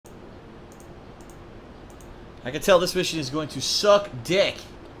I can tell this mission is going to suck dick.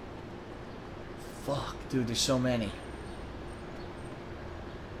 Fuck, dude, there's so many.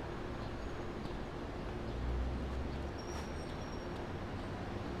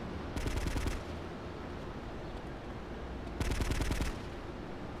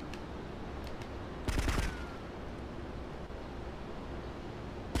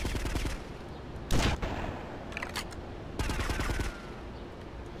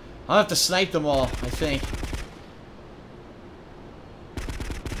 I'll have to snipe them all, I think.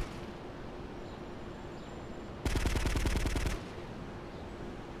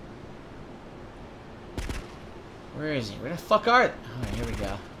 Where is he? Where the fuck are they? Alright, here we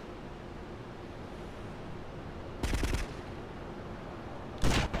go.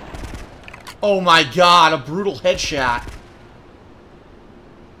 Oh my god, a brutal headshot.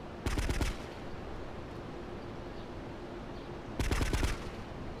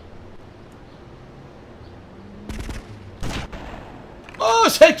 Oh,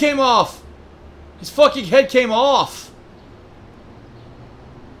 his head came off! His fucking head came off!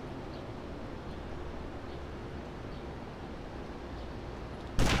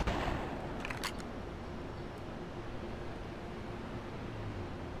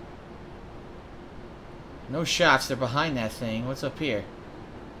 No shots, they're behind that thing. What's up here?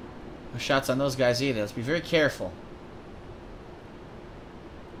 No shots on those guys either. Let's be very careful.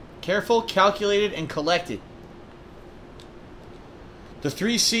 Careful, calculated, and collected. The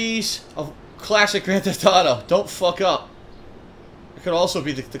 3 C's of classic Grand Theft Auto. Don't fuck up. It could also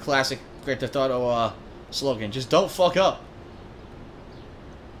be the classic Grand Theft Auto slogan. Just don't fuck up.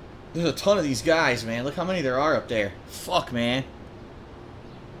 There's a ton of these guys, man. Look how many there are up there. Fuck, man.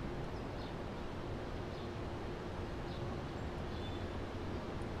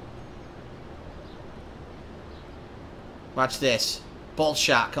 Watch this. Ball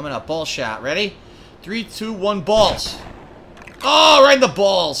shot coming up. Ball shot. Ready? 3, 2, 1, balls. Oh, right in the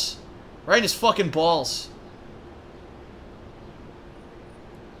balls. Right in his fucking balls.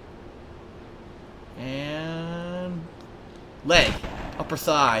 And... leg. Upper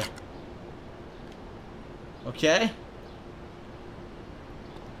thigh. Okay.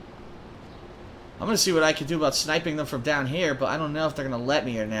 I'm gonna see what I can do about sniping them from down here, but I don't know if they're gonna let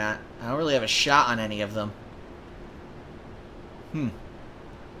me or not. I don't really have a shot on any of them.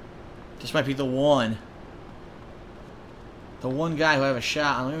 This might be the one. The one guy who I have a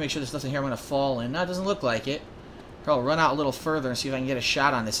shot on. Let me make sure there's nothing here I'm going to fall in. No, it doesn't look like it. I'll run out a little further and see if I can get a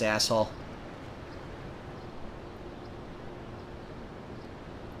shot on this asshole.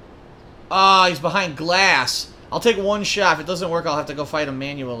 Ah, he's behind glass. I'll take one shot. If it doesn't work, I'll have to go fight him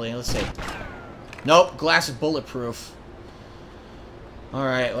manually. Let's see. Nope, glass is bulletproof.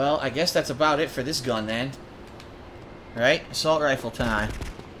 Alright, well, I guess that's about it for this gun then. Right? Assault rifle time.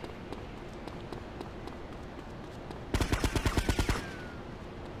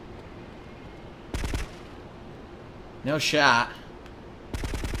 No shot.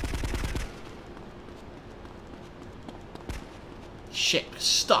 Shit,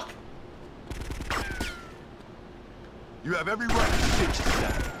 stuck. You have every right to pitch the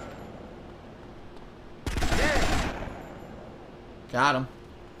shot. Yeah. Got him.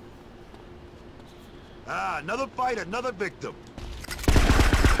 Ah, another fight, another victim.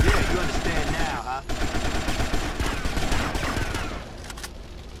 Yeah, you understand now, huh?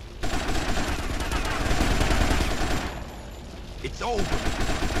 It's over.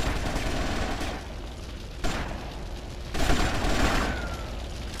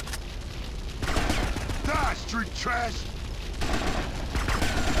 Die, street trash!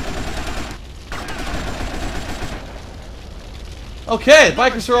 Okay, the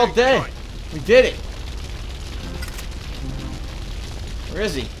bikers are all dead. We did it. Where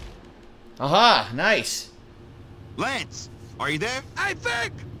is he? Aha, nice. Lance, are you there? Hey,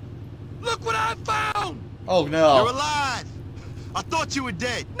 Vic! Look what I found! Oh, no. You're alive! I thought you were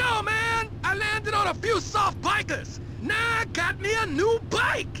dead. No, man! I landed on a few soft bikers. Now I got me a new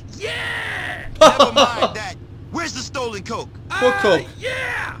bike. Yeah! Never mind that. Where's the stolen coke? What coke?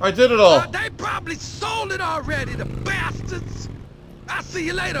 Yeah! I did it all. They probably sold it already, the bastards. I'll see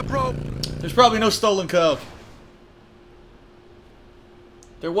you later, bro. There's probably no stolen coke.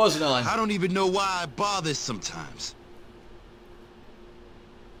 There was none. I don't even know why I bother sometimes.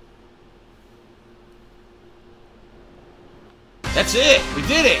 That's it. We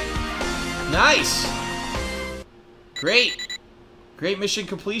did it. Nice. Great. Great mission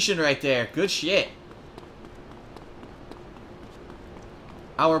completion right there. Good shit.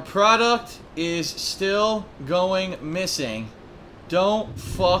 Our product is still going missing. Don't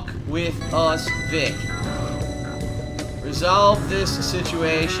fuck with us, Vic. Resolve this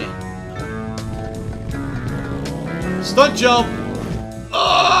situation. Stunt jump!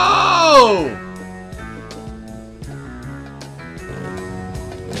 Oh!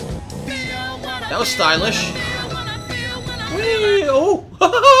 That was stylish. Whee! Oh!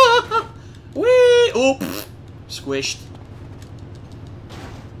 Whee! Oh! Squished.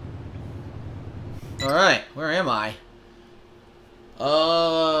 Alright, where am I?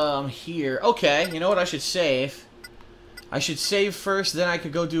 I'm here. Okay, you know what? I should save. I should save first, then I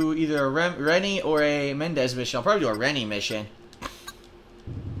could go do either a Rennie or a Mendez mission. I'll probably do a Rennie mission.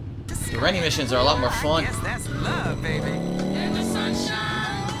 The Rennie missions are a lot more fun. I guess that's love, baby.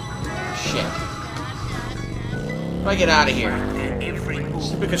 Shit. How do I get out of here?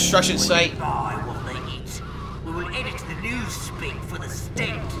 Stupid construction site. We will edit the news speak for the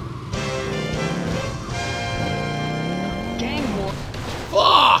state. Gang war.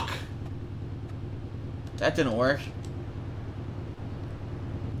 Fuck! That didn't work.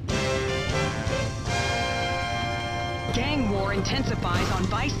 Gang war intensifies on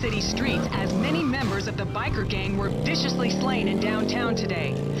Vice City streets as many members of the biker gang were viciously slain in downtown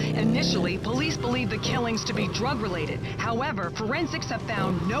today. Initially, police believed the killings to be drug-related. However, forensics have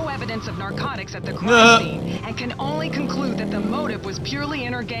found no evidence of narcotics at the crime scene and can only conclude that the motive was purely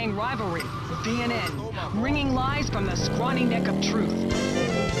inter-gang rivalry. BNN, ringing lies from the scrawny neck of truth.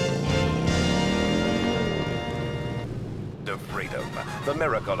 Of freedom. The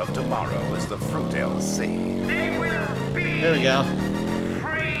miracle of tomorrow is the fruit they'll see. There we go.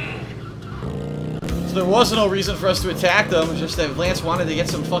 So there was no reason for us to attack them, just that Lance wanted to get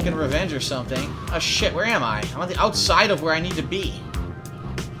some fucking revenge or something. Oh shit, where am I? I'm on the outside of where I need to be.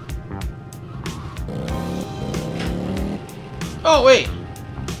 Oh, wait.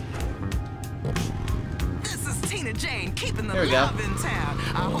 This is Tina Jane, keeping the There we go. love in town.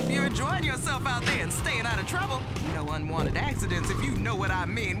 I hope you're enjoying yourself out there and staying out of trouble. No unwanted accidents, if you know what I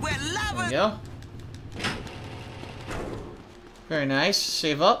mean. We're lovers. There we go. Very nice.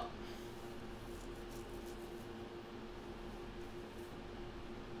 Save up.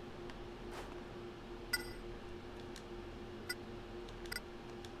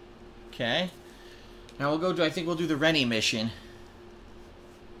 Okay. Now we'll go do, I think we'll do the Rennie mission.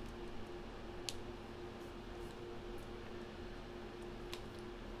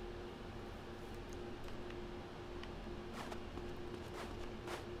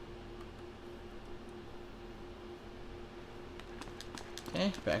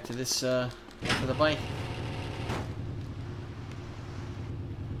 Okay, back to this, back to the bike.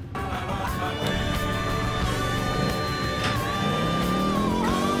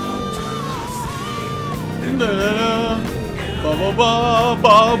 Da-da-da.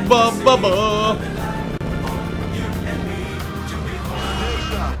 Ba-ba-ba-ba-ba-ba-ba.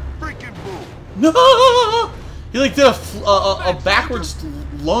 Freaking boo. No! He like did a backwards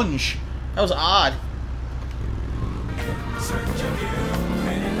lunge. That was odd.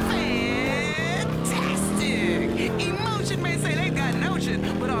 Fantastic! Emotion may say they've got notion,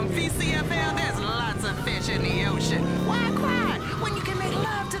 but on VCFL there's lots of fish in the ocean. Why cry when you can make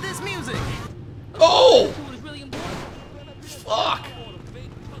love to this music? Oh! Fuck!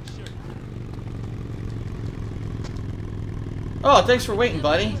 Oh, thanks for waiting,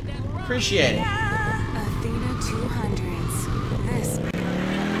 buddy. Appreciate it. Athena 200s. This.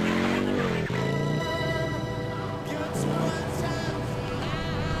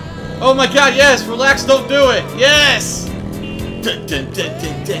 Oh my god, yes! Relax, don't do it! Yes!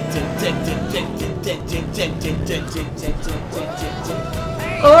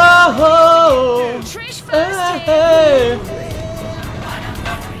 Oh! Hey!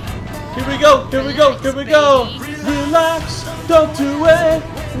 Here we go, here we go, here we go! Relax, don't do it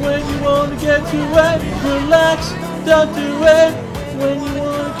when you want to get to it. Relax, don't do it when you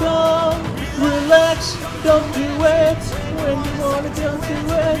want to go. Relax, don't do it when you want to go to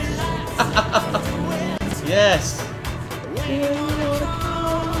it. Yes.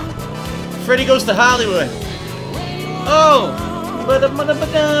 Freddy Goes to Hollywood. Oh.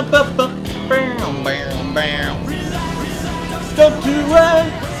 Don't do it.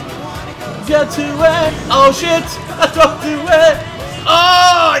 Get to it. Oh shit. Don't do it.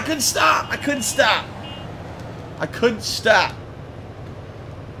 Oh, I couldn't stop. I couldn't stop. I couldn't stop.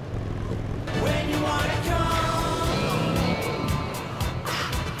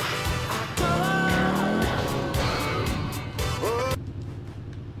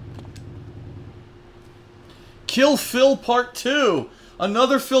 Kill Phil Part 2.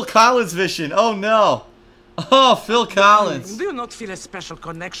 Another Phil Collins mission. Oh no. Oh, Phil Collins. Do you not feel a special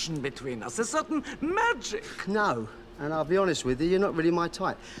connection between us? A certain magic? No, and I'll be honest with you, you're not really my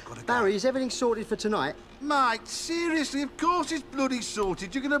type. Barry, is everything sorted for tonight? Mate, seriously, of course it's bloody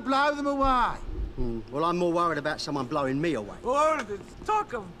sorted. You're gonna blow them away. Well, I'm more worried about someone blowing me away. All this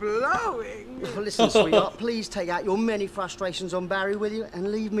talk of blowing. Well, listen, sweetheart, please take out your many frustrations on Barry, will you?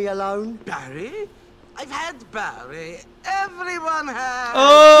 And leave me alone. Barry? I've had Barry. Everyone has.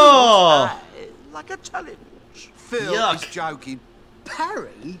 Oh! Like a challenge. Phil Yuck. is joking.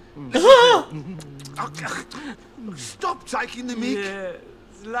 Barry? Stop taking the mic. Yes,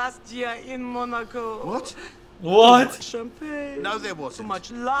 last year in Monaco. What? What? Champagne. No, there Too wasn't.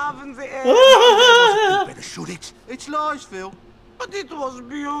 much love in the air. You better shut it. It's lies, Phil. But it was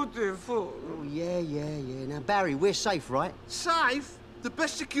beautiful. Oh, yeah. Now, Barry, we're safe, right? Safe? The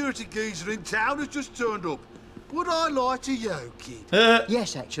best security geezer in town has just turned up. Would I lie to you, kid?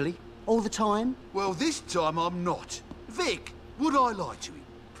 Yes, actually. All the time. Well, this time I'm not. Vic, would I lie to him?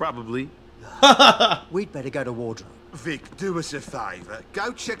 Probably. We'd better go to wardrobe. Vic, do us a favour.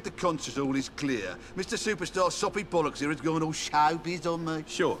 Go check the concert hall is clear. Mr. Superstar Soppy Bollocks here has gone all showbiz on me.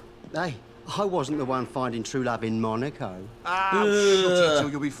 Sure. Hey, I wasn't the one finding true love in Monaco. Ah, shut it till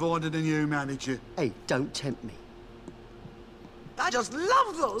you'll be finding a new manager. Hey, don't tempt me. I just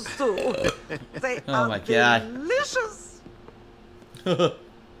love those two. They Oh are my God. delicious.